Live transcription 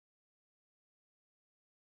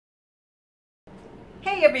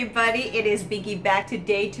Hey everybody, it is Binky back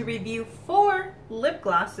today to review 4 lip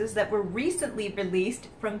glosses that were recently released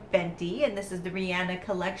from Fenty, and this is the Rihanna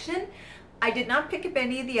collection. I did not pick up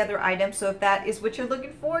any of the other items, so if that is what you're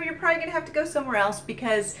looking for, you're probably gonna have to go somewhere else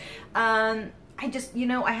because I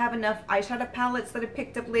have enough eyeshadow palettes that I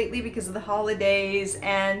picked up lately because of the holidays,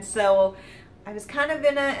 and so I was kind of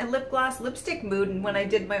in a lip gloss lipstick mood when I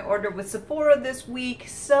did my order with Sephora this week,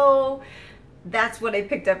 so that's what I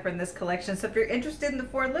picked up from this collection. So if you're interested in the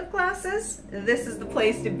 4 lip glosses, this is the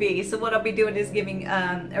place to be. So what I'll be doing is giving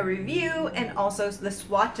a review and also the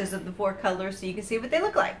swatches of the 4 colors so you can see what they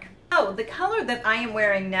look like. Oh, the color that I am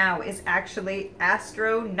wearing now is actually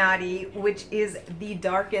Astro Naughty, which is the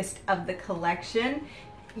darkest of the collection.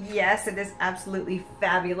 Yes, it is absolutely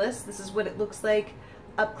fabulous. This is what it looks like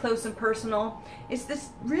up close and personal. It's this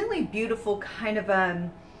really beautiful kind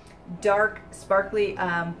of dark, sparkly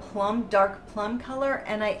dark plum color,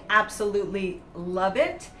 and I absolutely love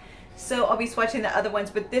it. So I'll be swatching the other ones,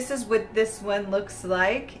 but this is what this one looks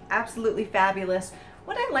like. Absolutely fabulous.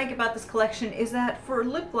 What I like about this collection is that for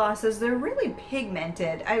lip glosses, they're really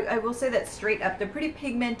pigmented. I will say that straight up. They're pretty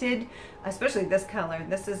pigmented, especially this color.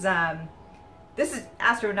 This is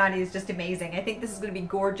Astro Naughty is just amazing. I think this is going to be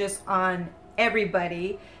gorgeous on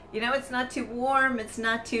everybody. You know, it's not too warm, it's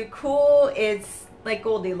not too cool, it's like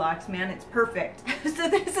Goldilocks, man. It's perfect. So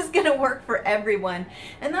this is gonna work for everyone,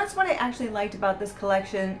 and that's what I actually liked about this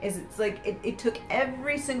collection. Is it's like it took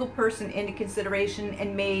every single person into consideration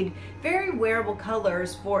and made very wearable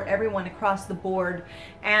colors for everyone across the board,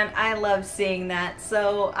 and I love seeing that.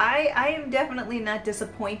 So I am definitely not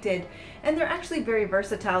disappointed, and they're actually very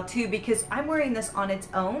versatile too, because I'm wearing this on its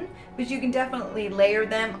own, but you can definitely layer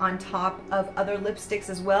them on top of other lipsticks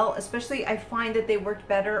as well. Especially I find that they worked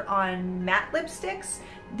better on matte lipsticks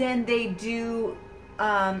than they do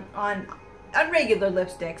on regular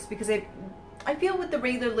lipsticks, because I feel with the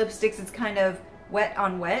regular lipsticks it's kind of wet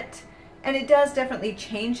on wet, and it does definitely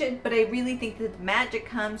change it, but I really think that the magic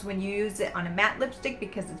comes when you use it on a matte lipstick,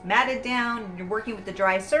 because it's matted down and you're working with the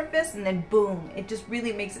dry surface, and then boom, it just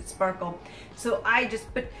really makes it sparkle. So I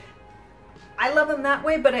love them that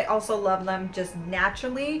way, but I also love them just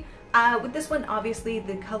naturally. With this one, obviously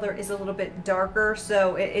the color is a little bit darker,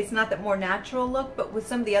 so it's not that more natural look, but with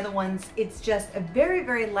some of the other ones, it's just a very,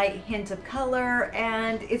 very light hint of color,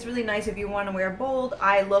 and it's really nice if you want to wear a bold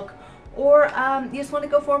eye look, or you just want to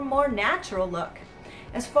go for a more natural look.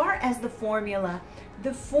 As far as the formula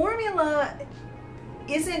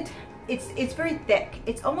isn't, it's very thick.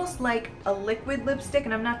 It's almost like a liquid lipstick,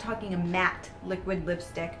 and I'm not talking a matte liquid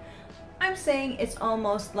lipstick. I'm saying it's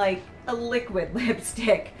almost like a liquid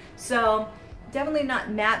lipstick. So definitely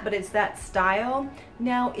not matte, but it's that style.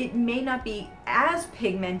 Now it may not be as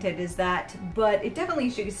pigmented as that, but it definitely,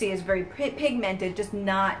 as you can see, is very pigmented, just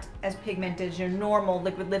not as pigmented as your normal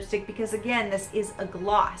liquid lipstick, because again, this is a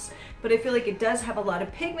gloss. But I feel like it does have a lot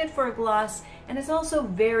of pigment for a gloss, and it's also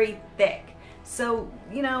very thick. So,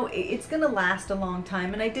 you know, it's going to last a long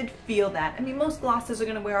time, and I did feel that. I mean, most glosses are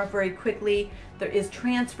going to wear off very quickly. There is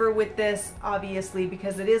transfer with this, obviously,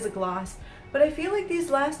 because it is a gloss. But I feel like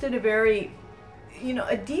these lasted a very,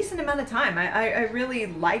 a decent amount of time. I really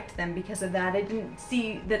liked them because of that. I didn't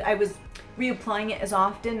see that I was reapplying it as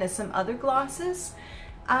often as some other glosses.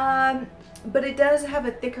 But it does have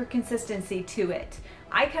a thicker consistency to it.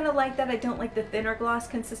 I kind of like that. I don't like the thinner gloss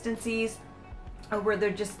consistencies, or where they're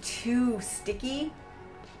just too sticky.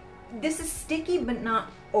 This is sticky, but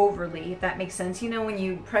not overly, if that makes sense. You know, when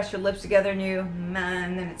you press your lips together and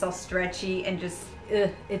then it's all stretchy and just,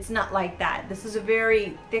 it's not like that. This is a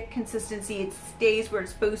very thick consistency. It stays where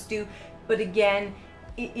it's supposed to, but again,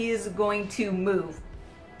 it is going to move.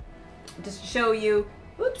 Just to show you,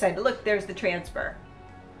 whoops, look, there's the transfer.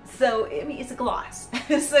 So, I mean, it's a gloss.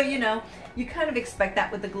 So, you kind of expect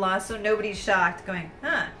that with the gloss, so nobody's shocked going,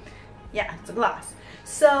 huh. Yeah, it's a gloss.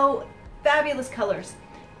 So, fabulous colors.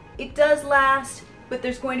 It does last, but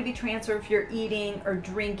there's going to be transfer if you're eating or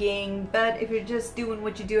drinking. But if you're just doing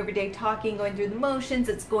what you do every day, talking, going through the motions,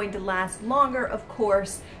 it's going to last longer, of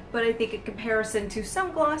course. But I think in comparison to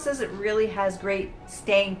some glosses, it really has great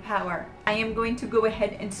staying power. I am going to go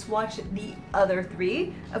ahead and swatch the other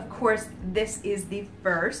 3. Of course, this is the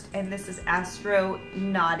first, and this is Astro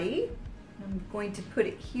Naughty. I'm going to put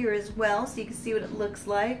it here as well so you can see what it looks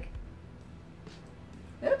like.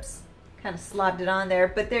 Oops, kind of slobbed it on there,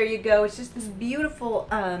 but there you go. It's just this beautiful,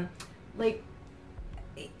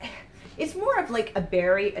 it's more of like a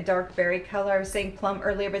dark berry color. I was saying plum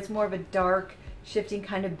earlier, but it's more of a dark, shifting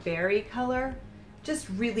kind of berry color. Just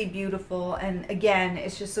really beautiful, and again,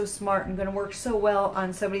 it's just so smart and going to work so well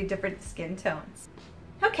on so many different skin tones.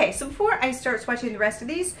 Okay, so before I start swatching the rest of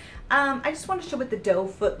these, I just want to show what the doe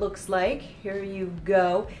foot looks like. Here you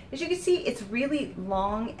go. As you can see, it's really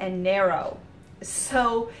long and narrow.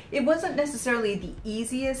 So it wasn't necessarily the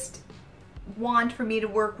easiest wand for me to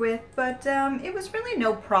work with, but it was really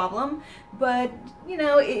no problem. But you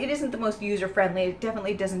know, it isn't the most user-friendly. It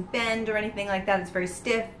definitely doesn't bend or anything like that. It's very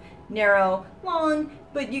stiff, narrow, long,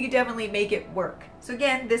 but you could definitely make it work. So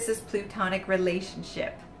again, this is Plutonic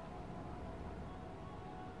Relationship.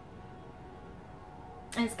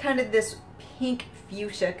 And it's kind of this pink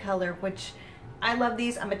fuchsia color, which I love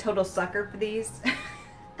these. I'm a total sucker for these.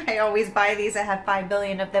 I always buy these. I have 5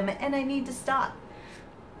 billion of them and I need to stop.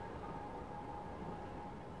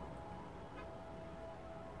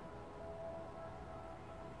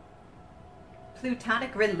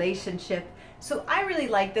 Plutonic Relationship. So I really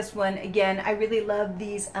like this one. Again, I really love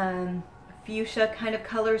these fuchsia kind of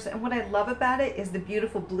colors, and what I love about it is the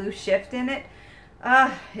beautiful blue shift in it.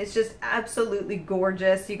 It's just absolutely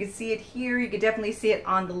gorgeous. You can see it here. You can definitely see it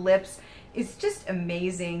on the lips. It's just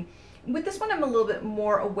amazing. With this one, I'm a little bit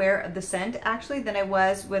more aware of the scent actually than I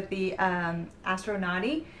was with the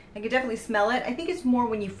Astronauti. I can definitely smell it. I think it's more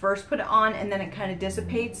when you first put it on and then it kind of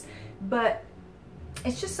dissipates, but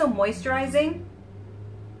it's just so moisturizing.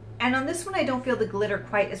 And on this one, I don't feel the glitter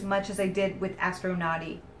quite as much as I did with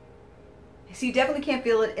Astronauti. So you definitely can't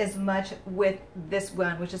feel it as much with this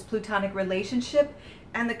one, which is Plutonic Relationship.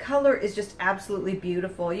 And the color is just absolutely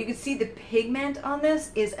beautiful. You can see the pigment on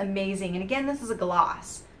this is amazing. And again, this is a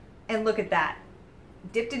gloss. And look at that.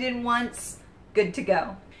 Dipped it in once, good to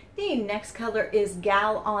go. The next color is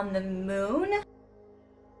Gal on the Moon.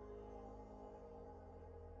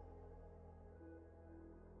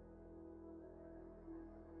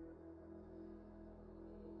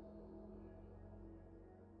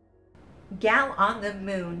 Gal on the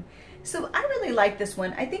Moon. So I really like this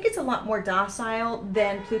one. I think it's a lot more docile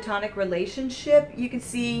than Plutonic Relationship. You can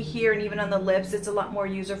see here and even on the lips, it's a lot more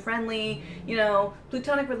user-friendly. You know,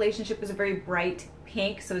 Plutonic Relationship is a very bright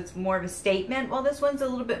pink, so it's more of a statement, while this one's a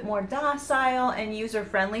little bit more docile and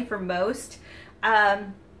user-friendly for most. I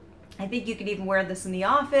think you can even wear this in the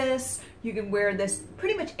office. You can wear this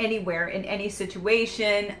pretty much anywhere in any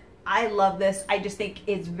situation. I love this. I just think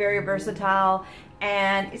it's very versatile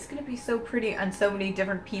and it's gonna be so pretty on so many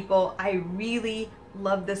different people. I really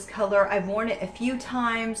love this color. I've worn it a few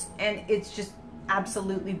times and it's just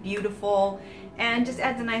absolutely beautiful and just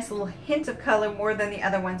adds a nice little hint of color more than the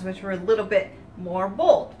other ones, which were a little bit more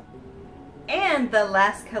bold. And the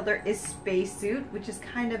last color is Spacesuit, which is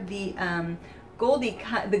kind of the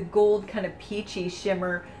gold kind of peachy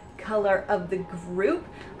shimmer color of the group.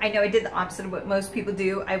 I know I did the opposite of what most people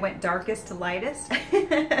do. I went darkest to lightest.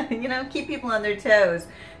 You know, keep people on their toes.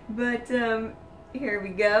 But here we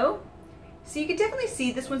go. So you can definitely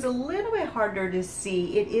see this one's a little bit harder to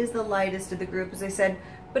see. It is the lightest of the group, as I said,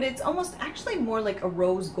 but it's almost actually more like a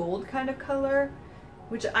rose gold kind of color,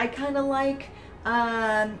 which I kind of like.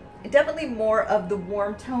 Definitely more of the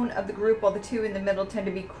warm tone of the group, while the two in the middle tend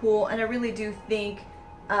to be cool. And I really do think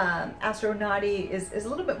Astronauti is a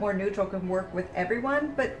little bit more neutral, can work with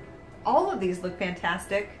everyone, but all of these look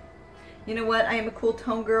fantastic. You know what, I am a cool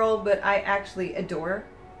tone girl, but I actually adore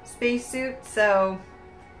Spacesuit, so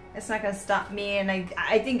it's not gonna stop me, and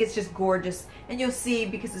I think it's just gorgeous. And you'll see,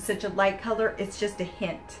 because it's such a light color, it's just a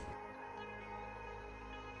hint.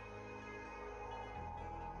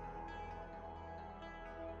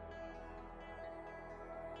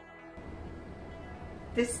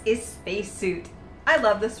 This is Spacesuit. I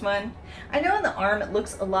love this one. I know on the arm it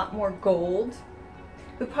looks a lot more gold,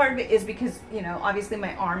 but part of it is because, you know, obviously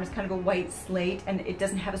my arm is kind of a white slate and it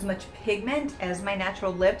doesn't have as much pigment as my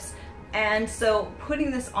natural lips. And so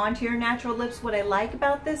putting this onto your natural lips, what I like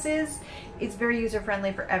about this is it's very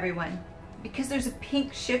user-friendly for everyone, because there's a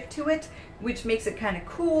pink shift to it, which makes it kind of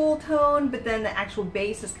cool tone, but then the actual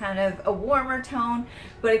base is kind of a warmer tone,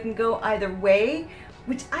 but it can go either way,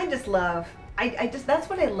 which I just love. That's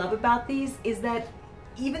what I love about these, is that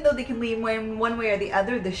even though they can lean one way or the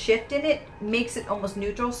other, the shift in it makes it almost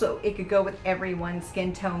neutral, so it could go with everyone's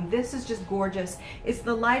skin tone. This is just gorgeous. It's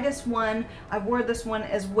the lightest one. I wore this one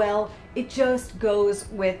as well. It just goes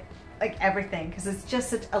with like everything, because it's just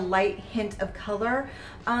such a light hint of color.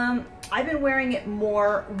 I've been wearing it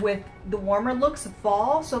more with the warmer looks of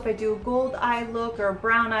fall, so if I do a gold eye look or a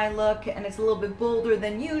brown eye look and it's a little bit bolder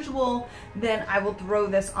than usual, then I will throw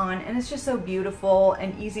this on, and it's just so beautiful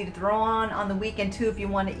and easy to throw on the weekend too. If you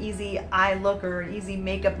want an easy eye look or an easy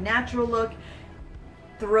makeup natural look,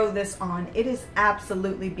 throw this on. It is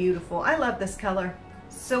absolutely beautiful. I love this color.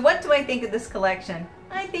 So what do I think of this collection?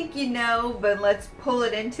 I think you know, but let's pull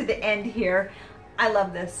it into the end here. I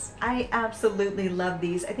love this. I absolutely love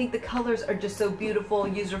these. I think the colors are just so beautiful,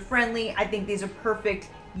 user-friendly. I think these are perfect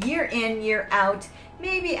year in, year out.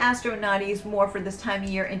 Maybe Astronauties more for this time of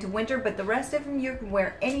year into winter, but the rest of them you can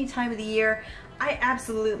wear any time of the year. I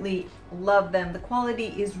absolutely love them. The quality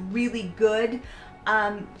is really good.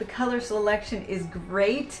 The color selection is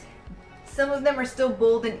great. Some of them are still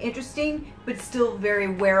bold and interesting, but still very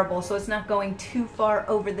wearable, so it's not going too far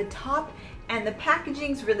over the top. And the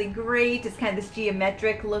packaging's really great. It's kind of this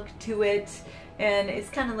geometric look to it, and it's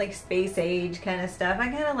kind of like space age kind of stuff. I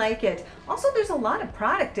kind of like it. Also, there's a lot of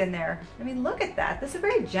product in there. I mean, look at that. That's a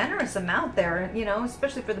very generous amount there, you know,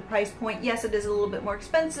 especially for the price point. Yes, it is a little bit more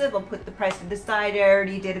expensive. I'll put the price to the side. I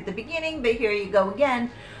already did at the beginning, but here you go again.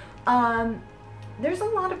 There's a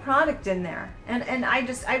lot of product in there, and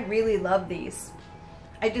I really love these.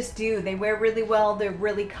 I just do. They wear really well. They're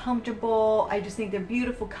really comfortable. I just think they're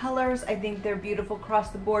beautiful colors. I think they're beautiful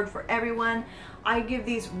across the board for everyone. I give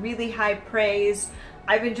these really high praise.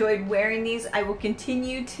 I've enjoyed wearing these. I will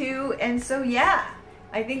continue to, and so yeah,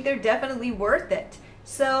 I think they're definitely worth it.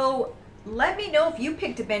 So let me know if you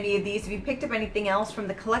picked up any of these, if you picked up anything else from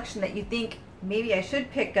the collection that you think maybe I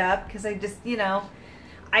should pick up, because I just, you know,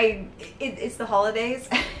 it's the holidays,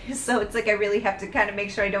 so it's like I really have to kind of make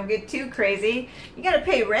sure I don't get too crazy. You gotta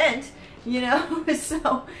pay rent, you know.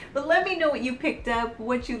 So, but let me know what you picked up,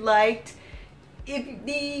 what you liked, if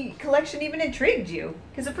the collection even intrigued you.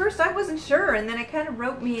 Because at first I wasn't sure, and then it kind of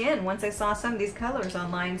roped me in once I saw some of these colors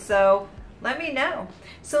online. So let me know.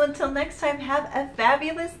 So until next time, have a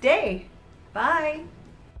fabulous day. Bye.